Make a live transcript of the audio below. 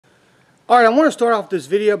Alright, I want to start off this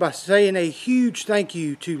video by saying a huge thank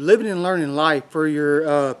you to Living and Learning Life for your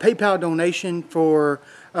PayPal donation for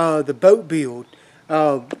the boat build.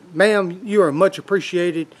 Ma'am, you are much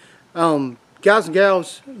appreciated. Guys and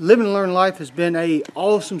gals, Living and Learning Life has been an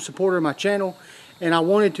awesome supporter of my channel, and I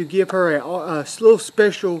wanted to give her a little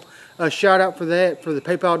special shout out for that, for the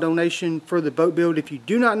PayPal donation for the boat build. If you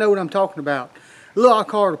do not know what I'm talking about, a little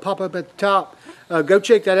icon will pop up at the top. Go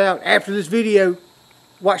check that out after this video.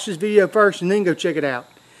 Watch this video first and then go check it out.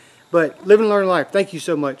 But Live and Learn Life, thank you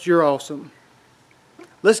so much. You're awesome.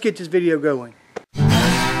 Let's get this video going.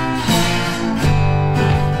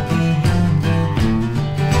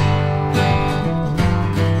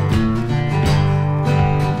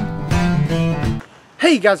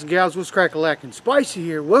 Hey guys and gals, what's crack-a-lackin'? Spicy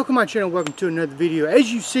here. Welcome to my channel, welcome to another video.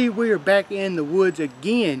 As you see, we are back in the woods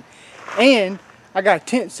again, and I got a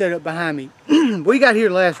tent set up behind me. We got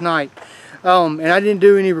here last night. And I didn't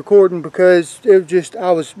do any recording because it was just, I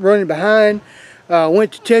was running behind.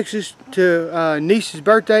 Went to Texas to niece's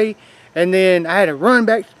birthday, and then I had to run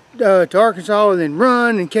back to Arkansas and then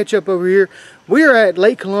run and catch up over here. We are at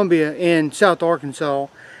Lake Columbia in South Arkansas,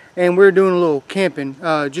 and we're doing a little camping.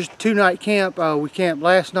 Just a 2-night camp. We camped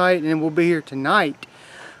last night, and we'll be here tonight.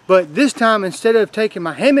 But this time, instead of taking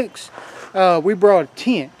my hammocks, we brought a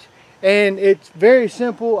tent. And it's very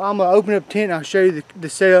simple. I'm going to open up the tent and I'll show you the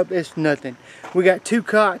setup. It's nothing. We got 2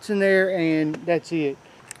 cots in there and that's it.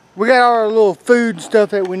 We got all our little food and stuff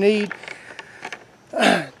that we need.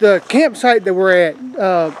 The campsite that we're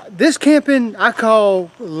at, this camping I call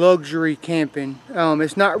luxury camping.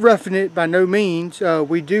 It's not roughing it by no means.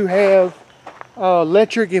 We do have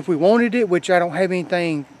electric if we wanted it, which I don't have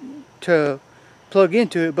anything to plug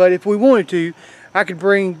into it. But if we wanted to, I could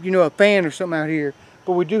bring, you know, a fan or something out here.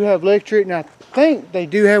 But we do have electric, and I think they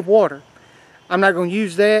do have water. I'm not going to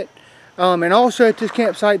use that. And also at this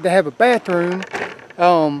campsite, they have a bathroom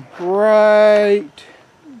right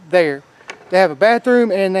there. They have a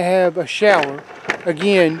bathroom and they have a shower.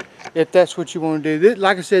 Again, if that's what you want to do.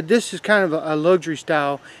 Like I said, this is kind of a luxury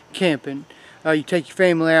style camping. You take your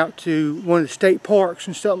family out to one of the state parks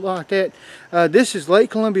and stuff like that. This is Lake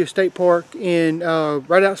Columbia State Park in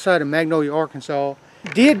right outside of Magnolia, Arkansas.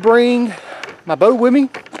 Did bring my boat with me,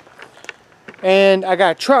 and I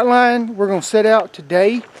got a trot line we're going to set out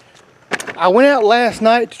today. I went out last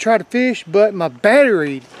night to try to fish, but my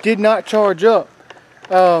battery did not charge up.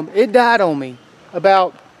 It died on me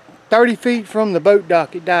about 30 feet from the boat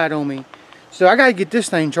dock. It died on me, so I got to get this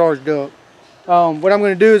thing charged up. What I'm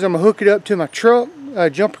going to do is I'm going to hook it up to my truck,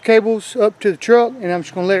 jumper cables up to the truck, and I'm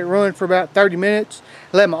just going to let it run for about 30 minutes,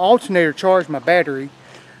 let my alternator charge my battery,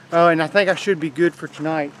 and I think I should be good for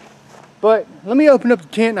tonight. But let me open up the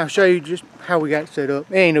tent and I'll show you just how we got it set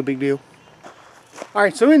up. It ain't no big deal.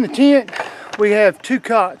 Alright, so in the tent we have 2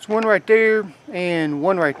 cots, one right there and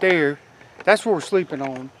one right there. That's what we're sleeping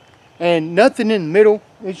on. And nothing in the middle,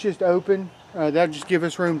 it's just open. That'll just give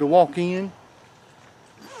us room to walk in.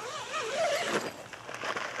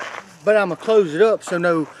 But I'm going to close it up so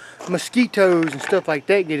no mosquitoes and stuff like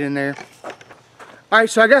that get in there.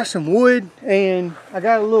 Alright, so I got some wood and I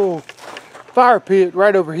got a little fire pit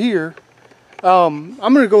right over here. I'm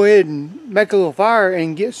going to go ahead and make a little fire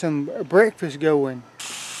and get some breakfast going.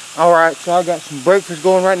 Alright, so I got some breakfast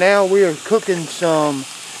going right now. We are cooking some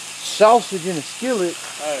sausage in a skillet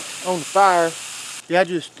on the fire. Yeah,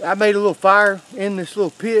 I made a little fire in this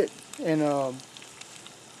little pit, and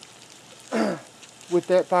with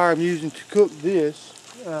that fire I'm using to cook this.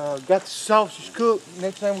 Got the sausage cooked.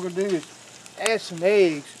 Next thing we're going to do is add some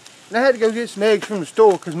eggs. And I had to go get some eggs from the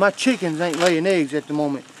store because my chickens ain't laying eggs at the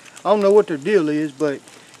moment. I don't know what their deal is, but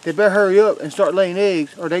they better hurry up and start laying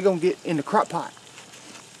eggs or they're going to get in the crock pot.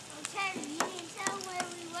 Okay, you didn't tell where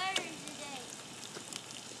we were today.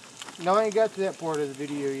 No, I ain't got to that part of the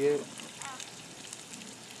video yet.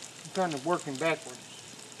 I'm kind of working backwards.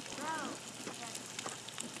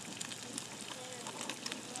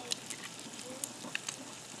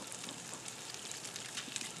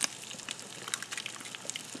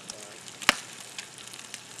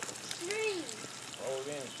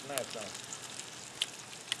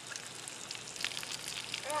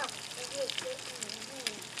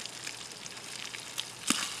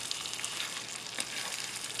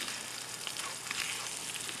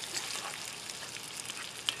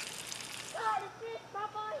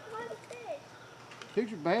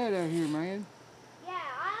 Things are bad out here, man. Yeah,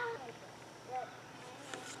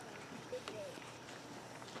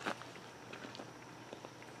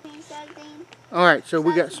 Alright, so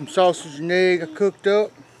we got some sausage and egg I cooked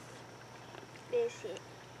up.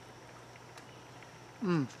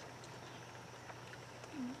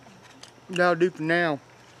 That'll do for now.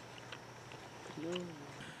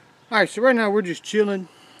 Alright, so right now we're just chilling.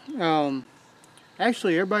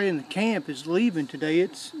 Actually, everybody in the camp is leaving today.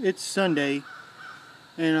 It's Sunday.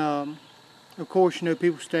 And, of course, you know,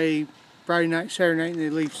 people stay Friday night, Saturday night, and they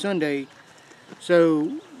leave Sunday.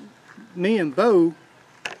 So, me and Bo,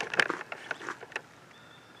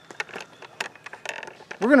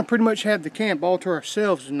 we're going to pretty much have the camp all to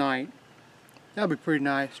ourselves tonight. That'll be pretty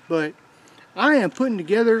nice. But I am putting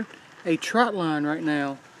together a trot line right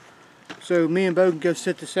now. So me and Bo can go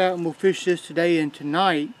set this out and we'll fish this today and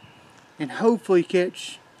tonight. And hopefully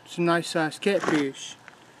catch some nice sized catfish.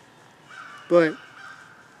 But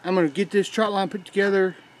I'm going to get this trot line put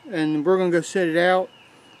together and we're going to go set it out.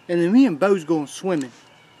 And then me and Bo's going swimming.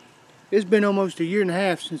 It's been almost a year and a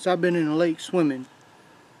half since I've been in the lake swimming.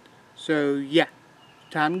 So yeah,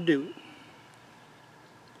 time to do it.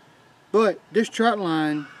 But this trot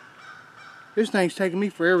line, this thing's taking me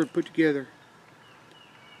forever to put together.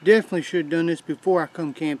 Definitely should have done this before I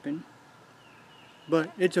come camping.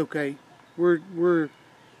 But it's okay. We're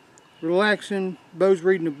relaxing. Bo's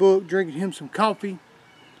reading a book, drinking him some coffee.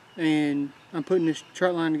 And I'm putting this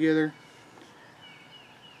trot line together.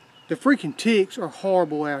 The freaking ticks are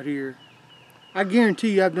horrible out here. I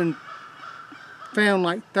guarantee you I've done found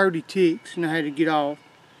like 30 ticks and I had to get off.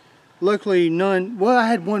 Luckily none, well, I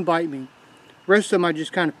had one bite me. The rest of them I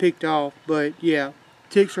just kind of picked off, but yeah,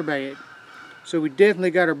 ticks are bad. So we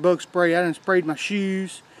definitely got our bug spray. I done sprayed my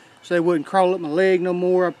shoes so they wouldn't crawl up my leg no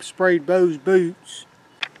more. I sprayed Bo's boots.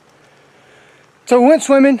 So we went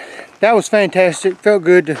swimming. That was fantastic. Felt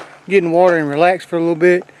good to get in the water and relax for a little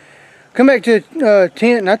bit. Come back to the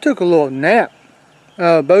tent and I took a little nap.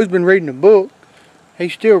 Bo's been reading a book.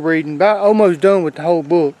 He's still reading, about almost done with the whole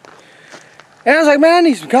book. And I was like, man, I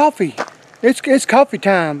need some coffee. It's coffee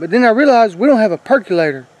time. But then I realized we don't have a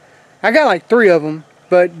percolator. I got like 3 of them,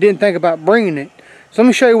 but didn't think about bringing it. So let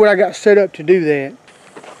me show you what I got set up to do that.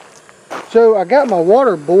 So I got my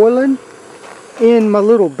water boiling in my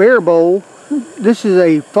little bear bowl. This is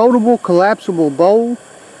a foldable, collapsible bowl.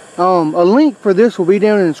 A link for this will be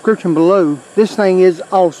down in the description below. This thing is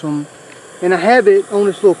awesome. And I have it on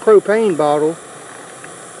this little propane bottle.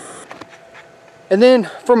 And then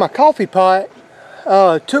for my coffee pot,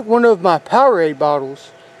 took one of my Powerade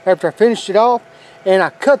bottles after I finished it off, and I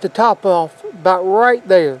cut the top off about right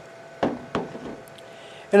there.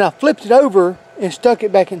 And I flipped it over and stuck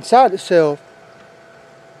it back inside itself,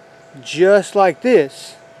 just like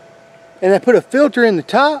this. And I put a filter in the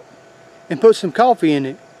top and put some coffee in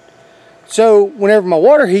it. So whenever my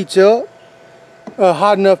water heats up,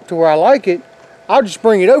 hot enough to where I like it, I'll just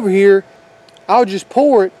bring it over here. I'll just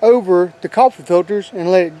pour it over the coffee filters and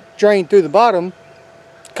let it drain through the bottom.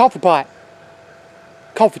 Coffee pot.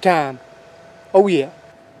 Coffee time. Oh yeah.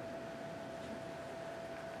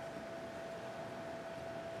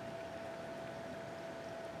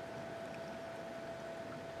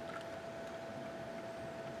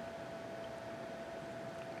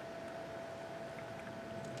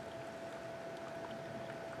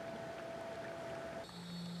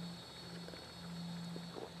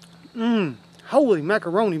 Holy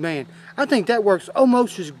macaroni, man. I think that works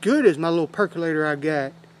almost as good as my little percolator I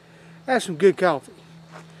got. That's some good coffee.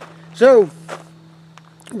 So,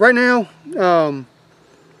 right now,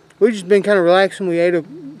 we've just been kind of relaxing. We ate a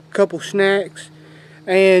couple snacks.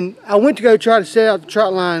 And I went to go try to set out the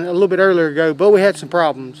trot line a little bit earlier ago, but we had some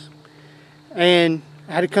problems. And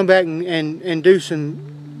I had to come back and do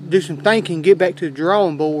some thinking, get back to the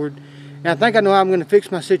drawing board. And I think I know how I'm going to fix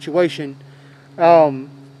my situation.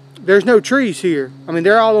 There's no trees here. I mean,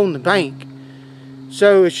 they're all on the bank.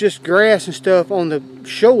 So it's just grass and stuff on the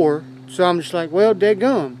shore. So I'm just like, well,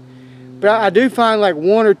 dadgum. But I do find like 1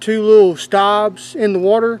 or 2 little stobs in the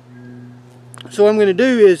water. So what I'm going to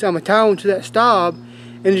do is I'm going to tie on to that stob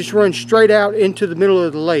and just run straight out into the middle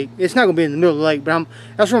of the lake. It's not going to be in the middle of the lake, but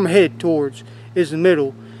that's where I'm headed towards, is the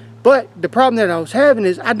middle. But the problem that I was having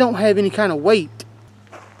is I don't have any kind of weight.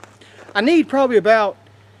 I need probably about,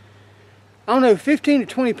 I don't know, 15 to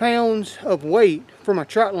 20 pounds of weight for my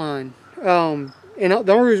trot line. And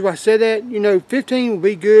the only reason why I said that, you know, 15 would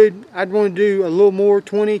be good. I'd want to do a little more,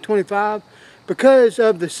 20, 25, because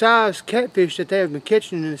of the size catfish that they have been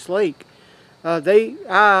catching in this lake.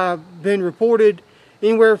 I've been reported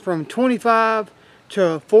anywhere from 25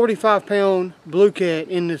 to 45 pound blue cat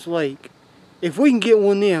in this lake. If we can get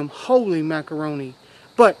one of them, holy macaroni.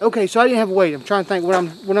 But okay, so I didn't have weight. I'm trying to think what I'm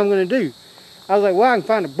going to do. I was like, well, I can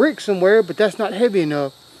find a brick somewhere, but that's not heavy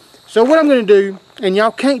enough. So what I'm going to do, and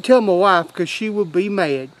y'all can't tell my wife because she will be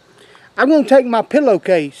mad. I'm going to take my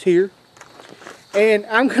pillowcase here, and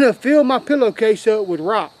I'm going to fill my pillowcase up with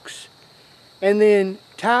rocks, and then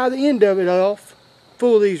tie the end of it off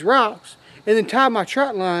full of these rocks, and then tie my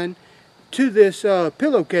trot line to this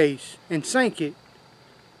pillowcase and sink it.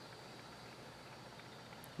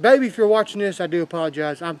 Baby, if you're watching this, I do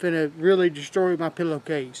apologize. I'm finna really destroy my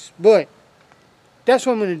pillowcase, but that's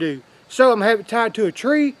what I'm gonna do. So I'm gonna have it tied to a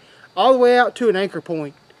tree all the way out to an anchor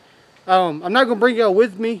point. I'm not gonna bring y'all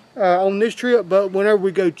with me on this trip, but whenever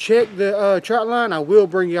we go check the trot line, I will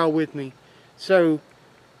bring y'all with me. So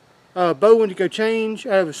Bo went to go change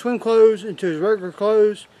out of his swim clothes into his regular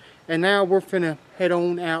clothes, and now we're finna head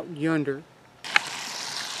on out yonder.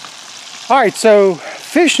 Alright, so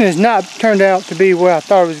fishing has not turned out to be what I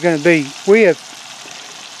thought it was going to be. We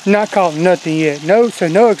have not caught nothing yet. So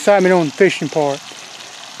no excitement on the fishing part.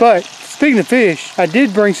 But speaking of fish, I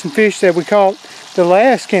did bring some fish that we caught the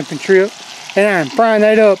last camping trip, and I'm frying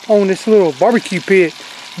that up on this little barbecue pit.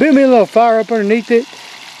 Built me a little fire up underneath it,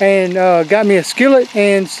 and got me a skillet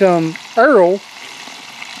and some Earl,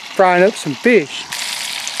 frying up some fish.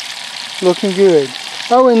 Looking good.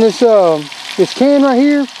 Oh, and this can right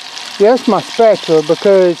here, yeah, that's my spatula,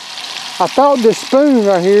 because I thought this spoon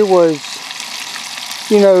right here was,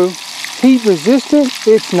 you know, heat resistant.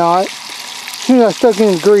 It's not. As soon as I stuck it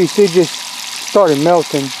in the grease, it just started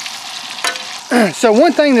melting. So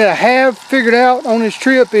one thing that I have figured out on this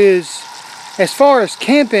trip is, as far as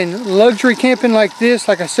camping, luxury camping like this,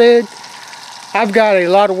 like I said, I've got a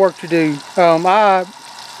lot of work to do. I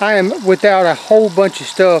am without a whole bunch of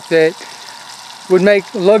stuff that would make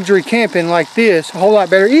luxury camping like this a whole lot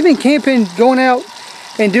better. Even camping, going out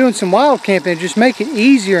and doing some wild camping, just make it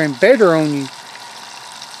easier and better on you.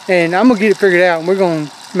 And I'm gonna get it figured out, and we're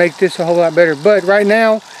gonna make this a whole lot better. But right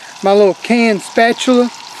now, my little can spatula,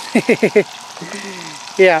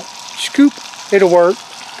 yeah, scoop, it'll work.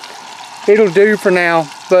 It'll do for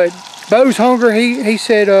now. But Bo's hungry. He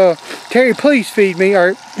said, Terry, please feed me.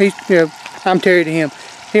 Or he's, you know, I'm Terry to him.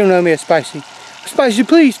 He don't know me as Spicy. Spicy,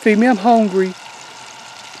 please feed me. I'm hungry.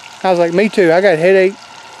 I was like, me too. I got a headache,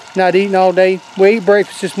 not eating all day. We ate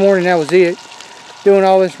breakfast this morning, that was it. Doing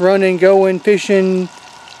all this running, going, fishing,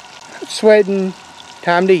 sweating,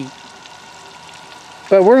 time to eat.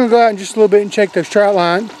 But we're gonna go out in just a little bit and check those trout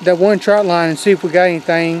line, that one trout line, and see if we got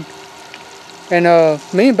anything. And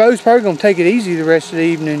me and Bo's probably gonna take it easy the rest of the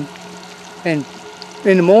evening. And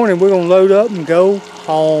in the morning, we're gonna load up and go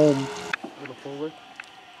home.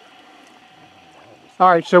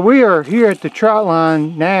 Alright, so we are here at the trout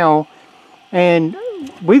line now, and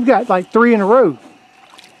we've got like 3 in a row.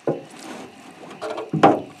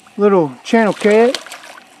 Little channel cat.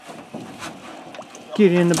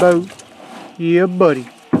 Get in the boat. Yeah, buddy.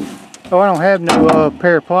 Oh, I don't have no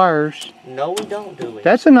pair of pliers. No, we don't do it.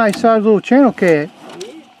 That's a nice sized little channel cat.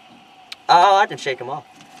 Yeah. Oh, I can shake them off.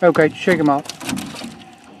 Okay, shake them off.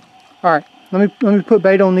 Alright, let me put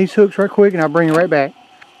bait on these hooks right quick, and I'll bring you right back.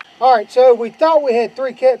 Alright, so we thought we had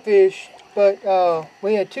 3 catfish, but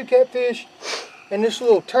we had 2 catfish and this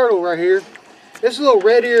little turtle right here. This little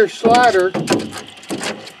red ear slider.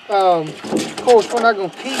 Of course, we're not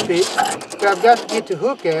going to keep it, but I've got to get the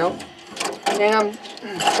hook out. And I'm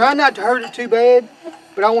trying not to hurt it too bad,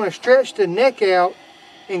 but I want to stretch the neck out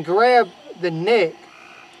and grab the neck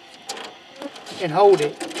and hold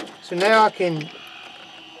it. So now I can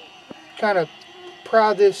kind of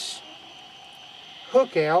pry this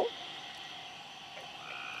hook out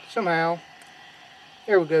somehow.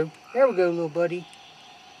 There we go. There we go, little buddy.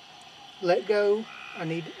 Let go. I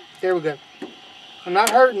need it. There we go. I'm not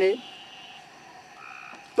hurting it.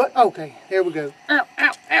 But okay, there we go. Ow,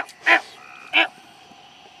 ow, ow, ow, ow.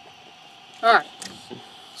 Alright.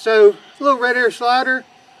 So, little red ear slider.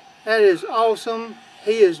 That is awesome.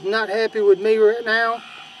 He is not happy with me right now.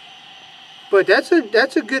 But that's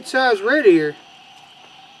a good size red ear.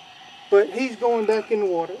 But he's going back in the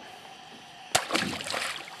water.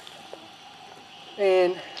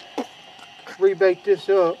 And rebait this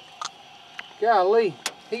up. Golly,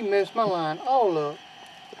 he messed my line all up.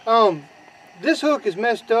 This hook is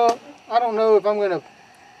messed up. I don't know if I'm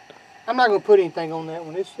not gonna put anything on that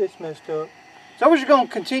one. It's messed up. So we're just gonna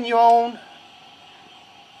continue on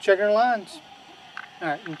checking our lines.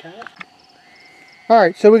 Alright, okay.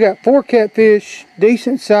 Alright, so we got 4 catfish,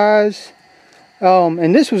 decent size.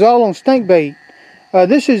 And this was all on stink bait.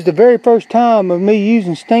 This is the very first time of me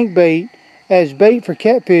using stink bait as bait for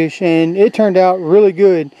catfish, and it turned out really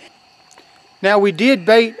good. Now we did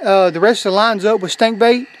bait the rest of the lines up with stink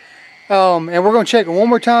bait, and we're going to check it one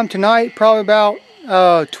more time tonight, probably about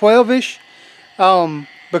 12ish,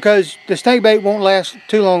 because the stink bait won't last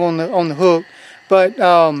too long on the hook. But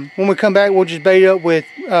when we come back, we'll just bait it up with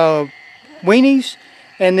weenies,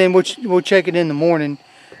 and then we'll check it in the morning.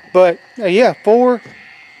 But yeah, 4,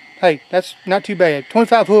 hey, that's not too bad.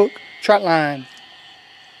 25 hook, trot line.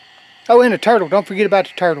 Oh, and a turtle. Don't forget about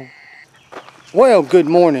the turtle. Well, good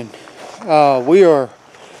morning. We are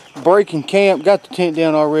breaking camp. Got the tent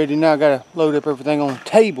down already. Now I got to load up everything on the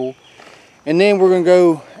table. And then we're going to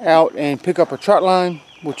go out and pick up our trot line.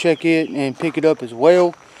 We'll check it and pick it up as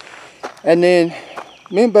well. And then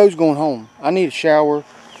me and Bo's going home. I need a shower.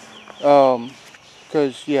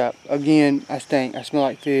 Because, yeah, again, I stink. I smell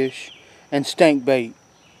like fish. And stink bait.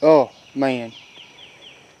 Oh, man.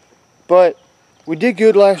 But we did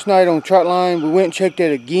good last night on the trot line. We went and checked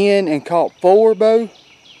it again and caught 4, Bo.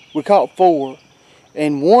 We caught 4.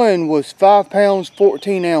 And one was 5 pounds,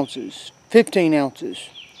 14 ounces. 15 ounces.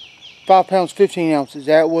 5 pounds, 15 ounces.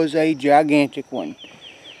 That was a gigantic one.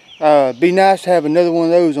 Be nice to have another one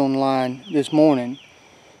of those on the line this morning.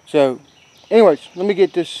 So, anyways, let me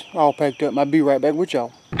get this all packed up and I'll be right back with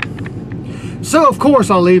y'all. So, of course,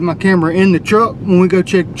 I'll leave my camera in the truck when we go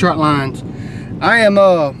check the trot lines. I am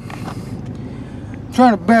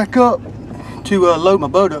trying to back up to load my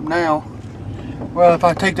boat up now. Well, if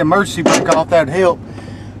I take the emergency brake off, that'd help.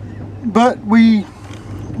 But we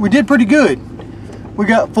did pretty good. We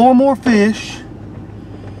got 4 more fish,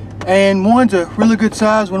 and one's a really good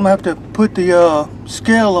size. We're gonna have to put the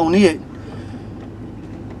scale on it.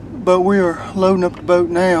 But we are loading up the boat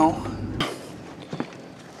now.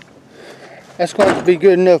 That's going to be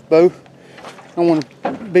good enough, Bo. I don't want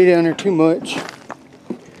to be down there too much.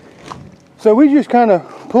 So we just kind of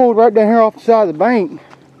pulled right down here off the side of the bank,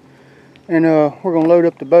 and we're gonna load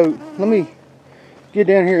up the boat. Let me get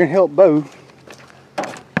down here and help Bo.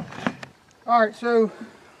 Alright, so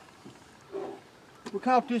we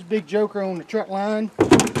caught this big joker on the trot line,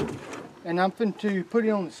 and I'm finna to put it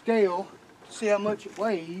on the scale to see how much it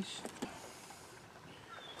weighs.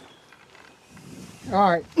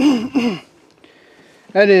 Alright,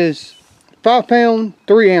 that is 5 pounds,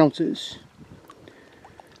 3 ounces.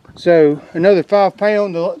 So another 5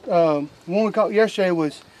 pound. The one we caught yesterday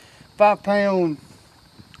was 5 pounds,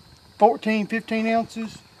 14, 15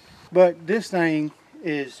 ounces. But this thing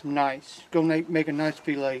is nice. Gonna make a nice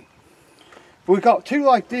fillet. We caught 2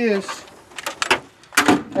 like this,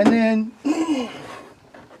 and then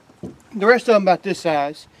the rest of them about this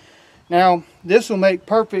size. Now this will make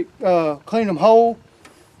perfect. Clean them whole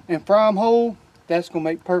and fry them whole. That's gonna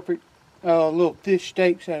make perfect little fish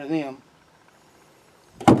steaks out of them.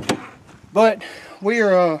 But we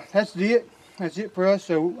are, that's it. That's it for us.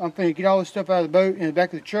 So I'm finna get all this stuff out of the boat in the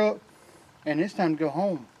back of the truck, and it's time to go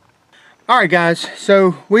home. Alright guys,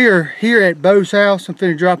 so we are here at Bo's house. I'm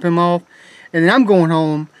finna drop him off, and then I'm going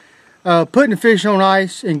home, putting the fish on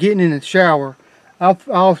ice and getting in the shower.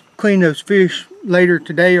 I'll clean those fish later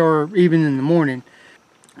today or even in the morning.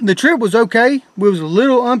 The trip was okay. We was a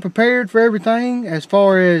little unprepared for everything as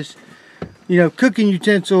far as, you know, cooking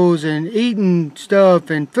utensils and eating stuff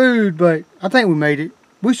and food, but I think we made it.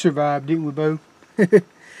 We survived, didn't we, Bo?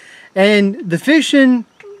 And the fishing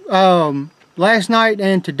last night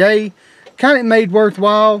and today kind of made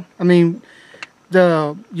worthwhile. I mean,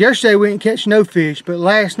 yesterday we didn't catch no fish, but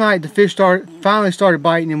last night the fish finally started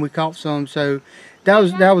biting and we caught some, so that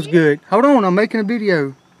was good. Hold on, I'm making a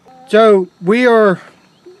video. So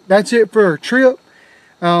that's it for our trip.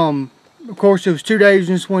 Of course, it was 2 days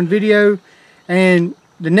in this one video. And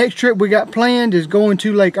the next trip we got planned is going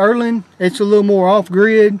to Lake Erland. It's a little more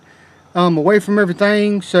off-grid, away from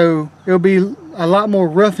everything, so it'll be a lot more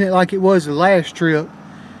roughing it like it was the last trip.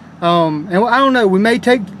 And I don't know, we may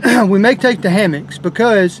take the hammocks,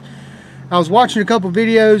 because I was watching a couple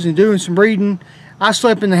videos and doing some reading. I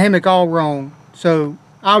slept in the hammock all wrong, so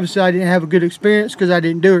obviously I didn't have a good experience because I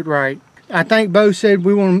didn't do it right. I think Bo said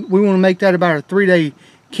we want to make that about a 3-day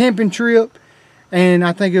camping trip. And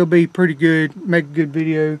I think it'll be pretty good, make a good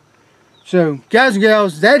video. So, guys and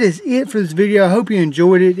gals, that is it for this video. I hope you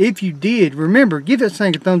enjoyed it. If you did, remember, give this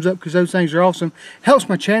thing a thumbs up because those things are awesome. Helps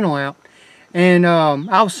my channel out. And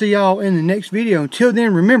I'll see y'all in the next video. Until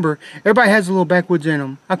then, remember, everybody has a little backwoods in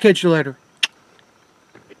them. I'll catch you later.